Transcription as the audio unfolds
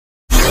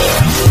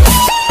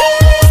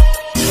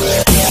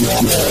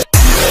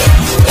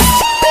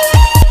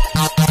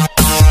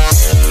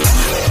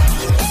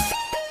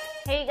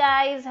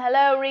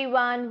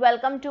everyone,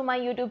 welcome to my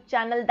YouTube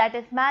channel that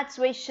is Maths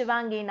with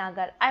Shivangi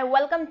Nagar. I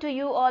welcome to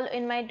you all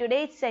in my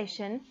today's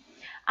session.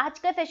 आज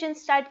का session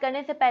start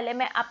करने से पहले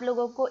मैं आप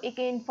लोगों को एक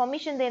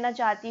इन्फॉर्मेशन देना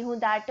चाहती हूँ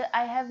that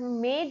I have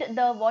made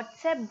the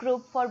WhatsApp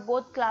group for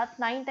both class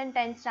 9th and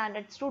 10th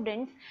standard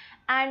students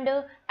and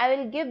I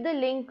will give the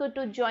link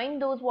to join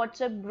those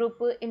WhatsApp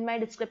group in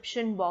my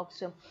description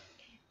box.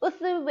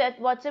 उस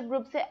WhatsApp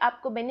group से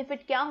आपको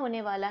benefit क्या होने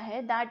वाला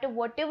है that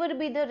what ever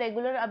be the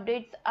regular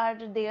updates are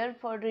there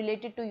for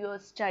related to your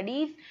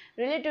studies,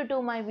 related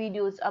to my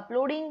videos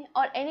uploading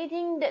और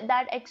anything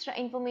that extra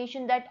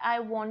information that I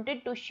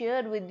wanted to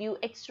share with you,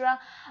 extra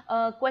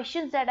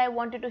questions that I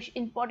wanted to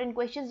important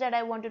questions that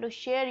I wanted to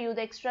share you,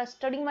 the extra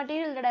study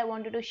material that I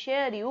wanted to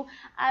share you,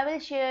 I will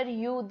share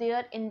you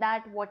there in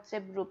that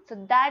WhatsApp group. So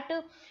that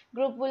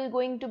group will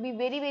going to be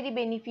very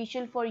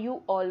beneficial for you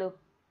all,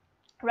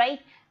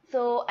 right?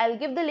 So I'll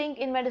give the link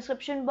in my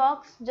description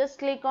box. Just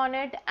click on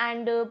it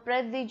and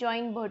press the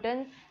join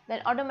button,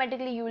 then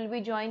automatically you will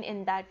be joined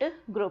in that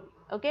group.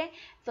 Okay,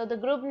 so the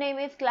group name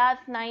is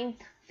class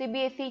 9th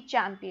Cbse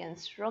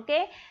champions.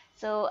 Okay,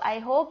 so I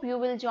hope you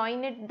will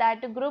join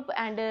that group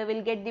and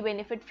will get the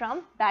benefit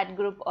from that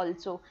group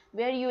also,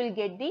 where you will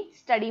get the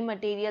study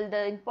material,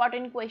 the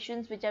important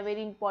questions which are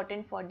very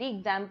important for the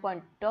exam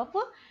point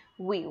of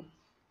view.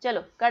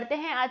 चलो करते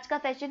हैं आज का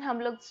session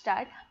हम लोग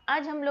start.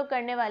 आज हम लोग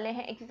करने वाले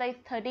हैं exercise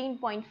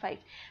 13.5.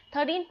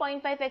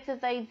 13.5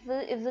 exercise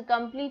is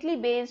completely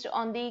based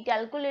on the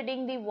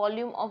calculating the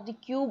volume of the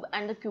cube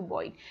and the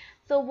cuboid.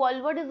 So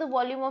what is the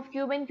volume of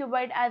cube and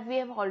cuboid as we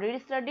have already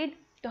studied.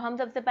 तो हम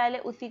सबसे पहले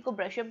उसी को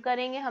ब्रशअप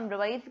करेंगे, हम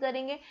revise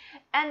करेंगे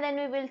and then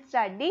we will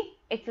start the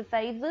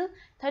exercise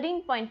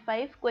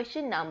 13.5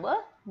 question number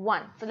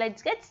 1. So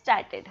let's get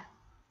started.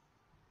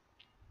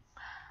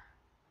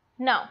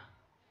 Now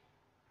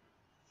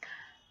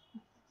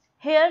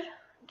here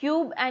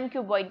cube and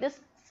cuboid, this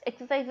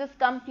exercise is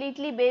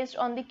completely based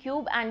on the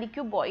cube and the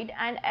cuboid,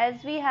 and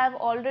as we have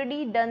already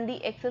done the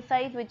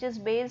exercise which is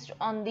based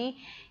on the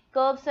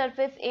curved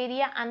surface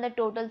area and the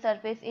total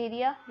surface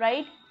area,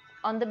 right,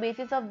 on the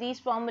basis of these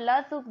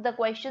formulas, so the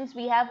questions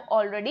we have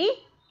already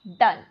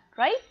done,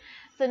 right?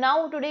 So now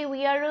today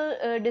we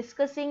are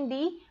discussing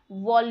the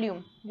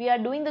volume. We are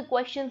doing the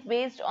questions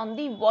based on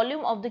the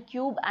volume of the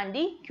cube and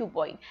the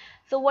cuboid.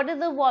 So what is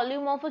the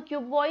volume of a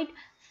cuboid?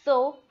 So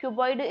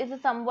cuboid is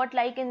somewhat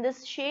like in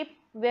this shape,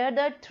 where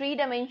the three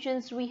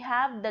dimensions we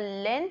have the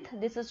length,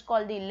 this is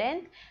called the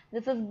length,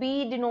 this is B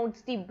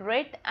denotes the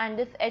breadth,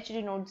 and this H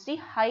denotes the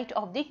height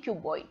of the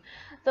cuboid.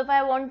 So if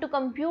I want to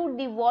compute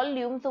the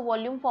volume, so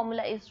volume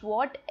formula is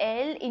what?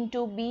 L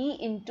into B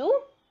into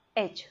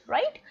H,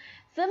 right?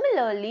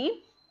 Similarly,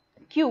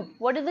 cube,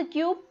 what is the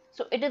cube?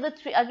 So it is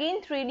again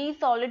 3D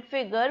solid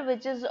figure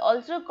which is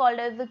also called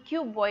as the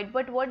cuboid.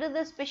 But what is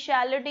the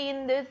speciality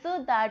in this?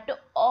 That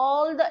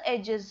all the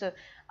edges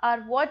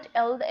are what?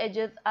 All the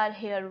edges are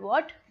here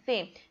what?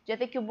 Same.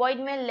 जैसे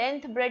cuboid में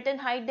length, breadth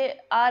and height they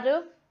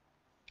are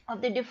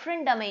of the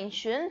different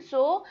dimensions.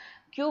 So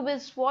cube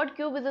is what?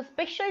 Cube is a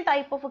special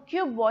type of a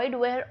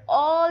cuboid where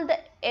all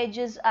the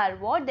edges are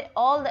what?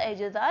 All the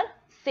edges are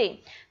same.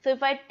 So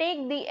if I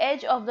take the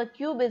edge of the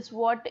cube is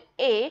what?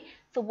 A.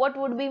 So what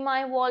would be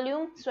my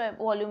volume? So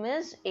volume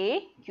is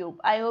A cube.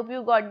 I hope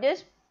you got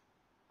this.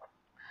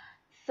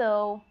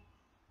 So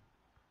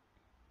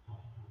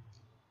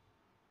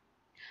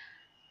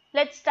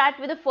let's start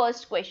with the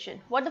first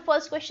question. What the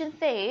first question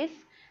says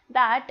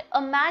that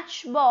a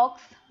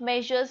matchbox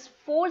measures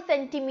 4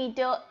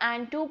 centimeter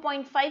and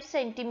 2.5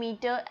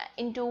 centimeter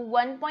into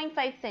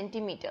 1.5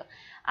 centimeter.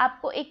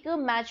 आपको एक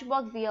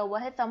matchbox दिया हुआ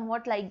है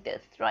somewhat like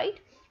this,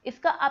 right?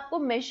 इसका आपको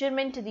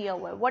measurement दिया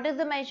हुआ है. What is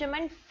the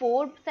measurement?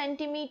 4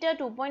 centimetre,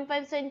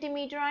 2.5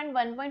 centimetre and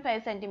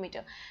 1.5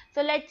 centimetre.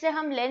 So let's say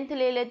हम लेंथ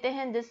ले लेते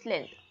हैं. This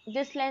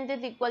length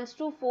is equals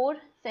to 4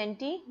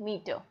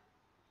 centimetre.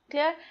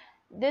 Clear?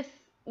 This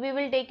we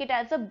will take it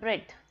as a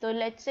breath. तो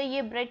लेट्स से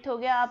ये ब्रेथ हो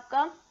गया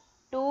आपका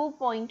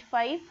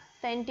 2.5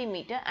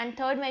 centimetre and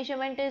third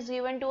measurement is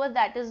given to us,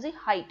 that is the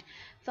height.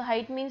 So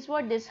height means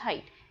what? This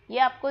height. ये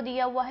आपको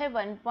दिया हुआ है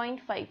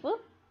 1.5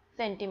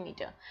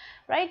 centimetre,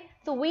 right?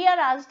 So we are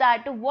asked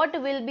that what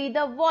will be the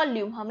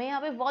volume. हमें यहाँ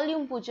पे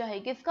वॉल्यूम पूछा है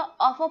किसका?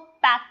 Of a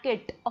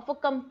packet, of a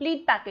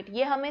complete packet.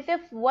 ये हमें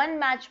सिर्फ वन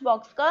मैच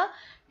बॉक्स का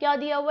क्या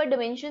दिया हुआ है?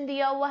 डिमेंशन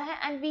दिया हुआ है,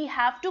 and we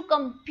have to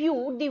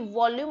compute the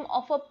volume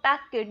of a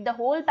packet, the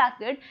whole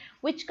packet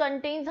which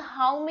contains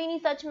how many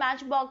such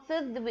match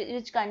boxes,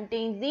 which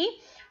contains the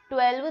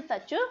 12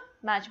 such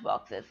match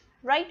boxes,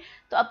 right?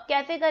 तो अब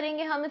कैसे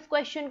करेंगे हम इस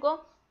क्वेश्चन को?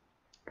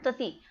 तो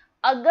सी,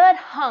 अगर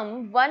हम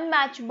वन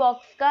मैच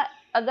बॉक्स का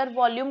अगर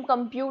वॉल्यूम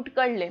कंप्यूट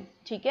कर लें,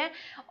 ठीक है,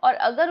 और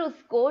अगर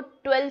उसको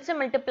 12 से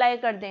मल्टीप्लाई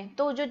कर दें,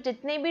 तो जो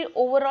जितने भी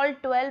ओवरऑल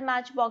 12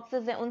 मैच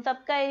बॉक्सेस हैं उन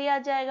सब का एरिया आ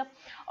जाएगा.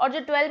 और जो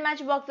 12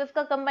 मैच बॉक्सेस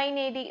का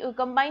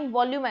कंबाइंड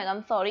वॉल्यूम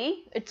है, सॉरी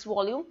इट्स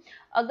वॉल्यूम,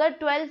 अगर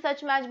 12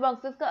 सच मैच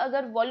बॉक्सेस का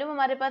अगर वॉल्यूम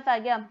हमारे पास आ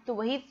गया, तो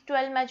वही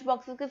 12 मैच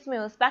बॉक्सेस किसमें?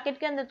 उस पैकेट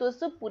के अंदर. तो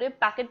उस पूरे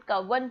पैकेट का,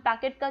 वन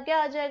पैकेट का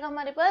क्या आ जाएगा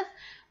हमारे पास?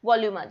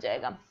 वॉल्यूम आ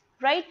जाएगा,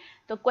 राइट?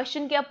 तो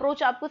क्वेश्चन की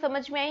अप्रोच आपको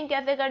समझ में आई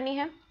कैसे करनी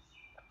है.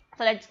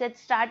 So let's get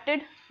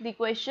started. The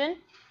question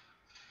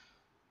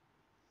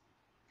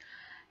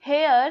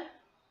here,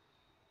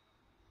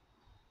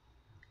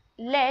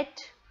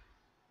 let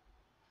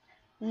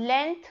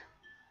length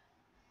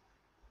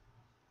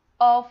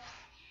of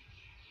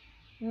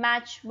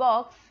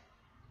matchbox,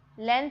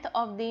 length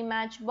of the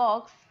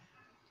matchbox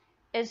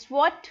is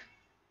what?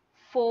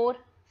 4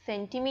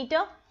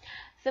 centimeter.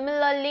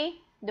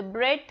 Similarly, the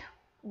breadth,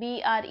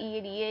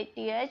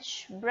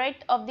 breadth,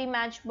 breadth of the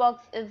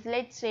matchbox is,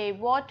 let's say,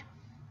 what?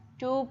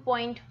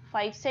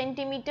 2.5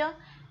 centimeter.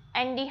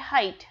 And the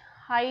height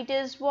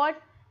is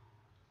what?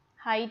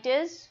 Height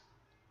is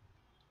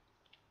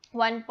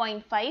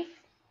 1.5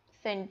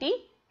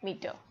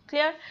 centimeter.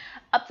 Clear?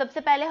 अब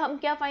सबसे पहले हम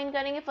क्या find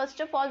करेंगे? First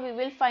of all, we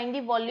will find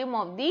the volume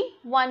of the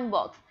one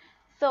box.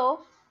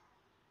 So,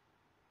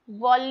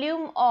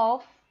 volume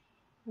of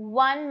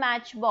one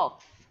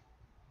matchbox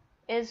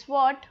is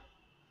what?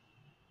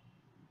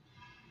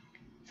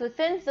 So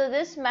since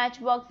this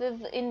matchbox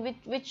is in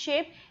which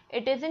shape?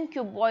 It is in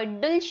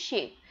cuboidal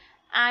shape.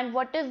 And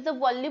what is the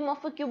volume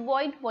of a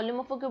cuboid? Volume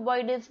of a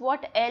cuboid is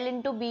what? L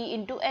into B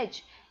into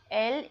H.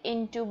 L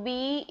into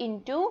B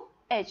into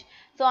H.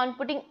 So on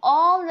putting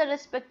all the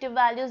respective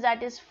values,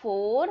 that is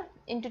 4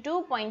 into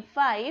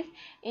 2.5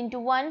 into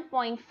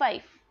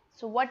 1.5.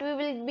 So what we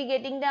will be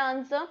getting the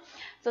answer?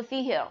 So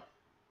see here,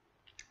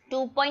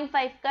 2.5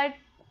 का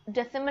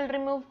decimal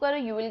remove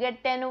करो, you will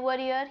get 10 over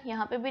here.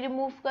 यहाँ पे भी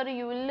remove करो,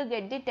 you will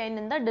get the 10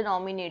 in the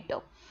denominator,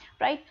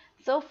 right?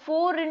 So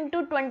 4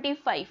 into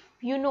 25,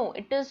 you know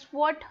it is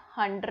what?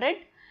 100.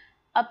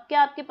 अब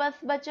क्या आपके पास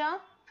बचा?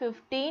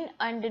 15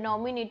 and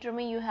denominator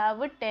में you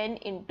have a 10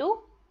 into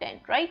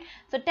 10, right?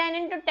 So 10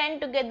 into 10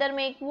 together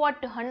make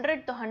what?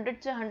 100. तो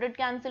 100 से 100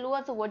 cancel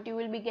हुआ. So what you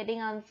will be getting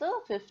answer?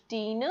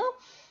 15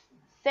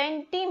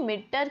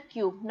 centimetre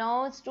cube.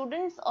 Now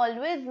students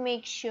always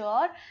make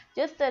sure,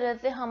 जिस तरह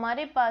से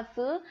हमारे पास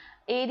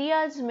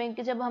एरियाज में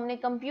जब हमने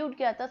कंप्यूट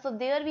किया था, so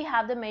there we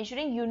have the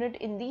measuring unit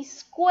in the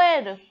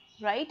square,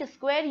 right?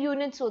 Square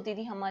units होती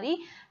थी हमारी.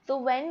 So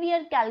when we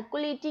are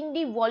calculating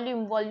the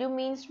volume, volume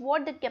means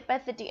what? The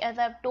capacity. As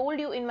I have told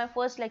you in my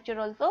first lecture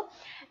also,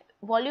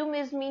 volume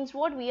is means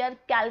what? We are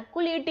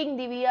calculating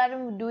the, we are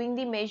doing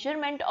the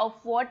measurement of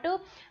what?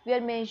 We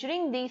are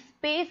measuring the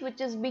space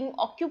which is being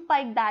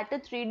occupied, that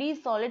 3D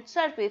solid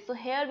surface. So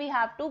here we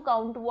have to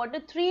count what?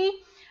 3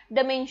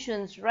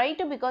 dimensions,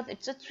 right? Because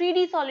it's a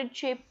 3D solid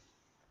shape.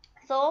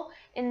 So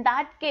in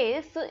that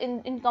case,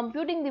 in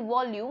computing the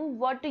volume,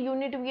 what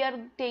unit we are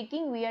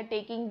taking? We are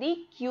taking the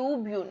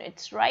cube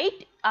units,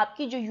 right?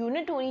 आपकी जो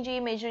unit होनी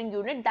चाहिए measuring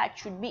unit,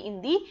 that should be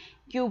in the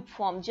cube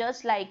form,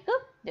 just like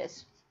this.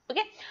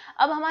 Okay,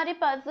 अब हमारे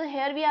पास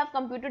here we have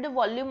computed the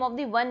volume of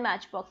the one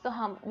matchbox. So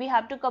हम we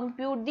have to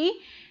compute the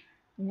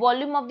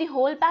volume of the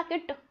whole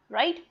packet,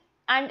 right?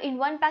 And in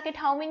one packet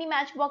how many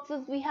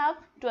matchboxes we have?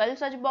 12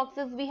 such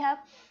boxes we have.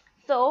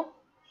 So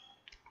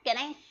can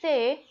I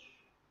say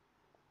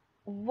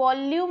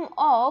volume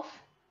of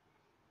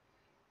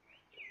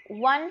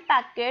one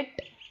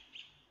packet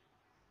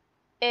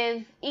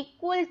is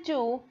equal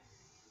to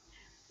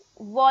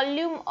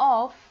volume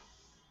of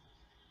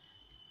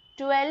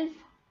 12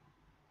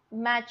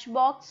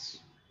 matchbox,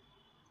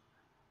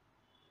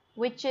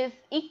 which is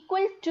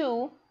equal to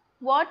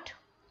what?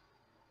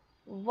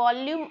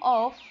 Volume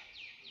of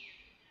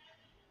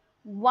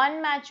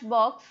one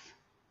matchbox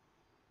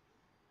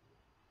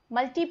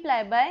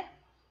multiplied by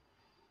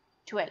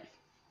 12.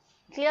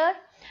 Clear?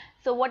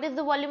 So what is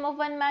the volume of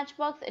one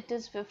matchbox? It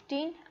is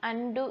 15,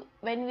 and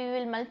when we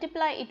will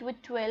multiply it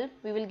with 12,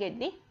 we will get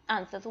the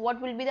answer. So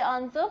what will be the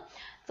answer?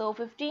 So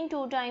 15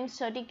 2 times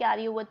 30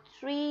 carry over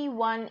 3,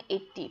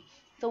 180.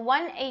 So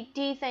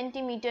 180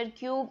 centimeter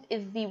cube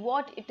is the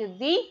what? It is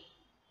the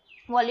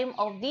volume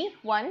of the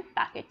one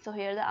packet. So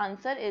here the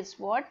answer is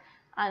what?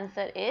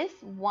 Answer is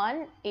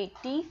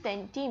 180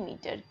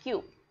 centimeter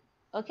cube.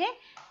 Okay,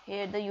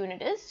 here the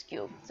unit is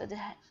cube. So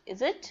that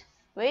is it.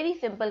 Very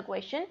simple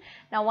question.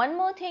 Now one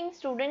more thing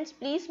students,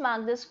 please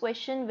mark this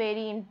question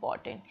very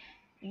important.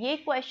 ये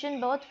question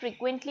बहुत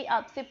frequently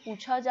आपसे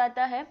पूछा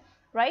जाता है,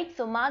 right?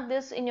 So mark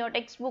this in your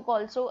textbook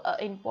also,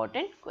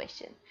 important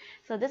question.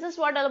 So this is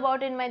what all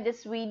about in my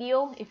this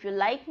video. If you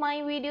like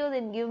my video,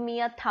 then give me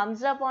a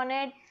thumbs up on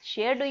it,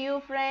 share to your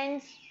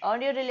friends or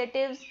your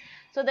relatives,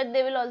 so that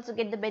they will also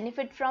get the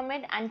benefit from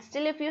it. And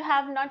still if you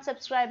have not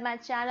subscribed my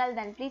channel,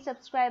 then please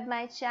subscribe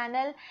my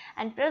channel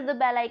and press the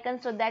bell icon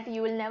so that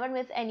you will never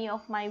miss any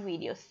of my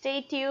videos.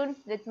 Stay tuned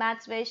with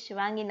Maths with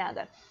Shivangi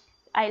Nagar.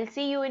 I'll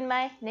see you in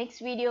my next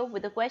video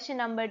with the question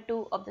number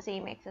 2 of the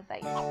same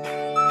exercise.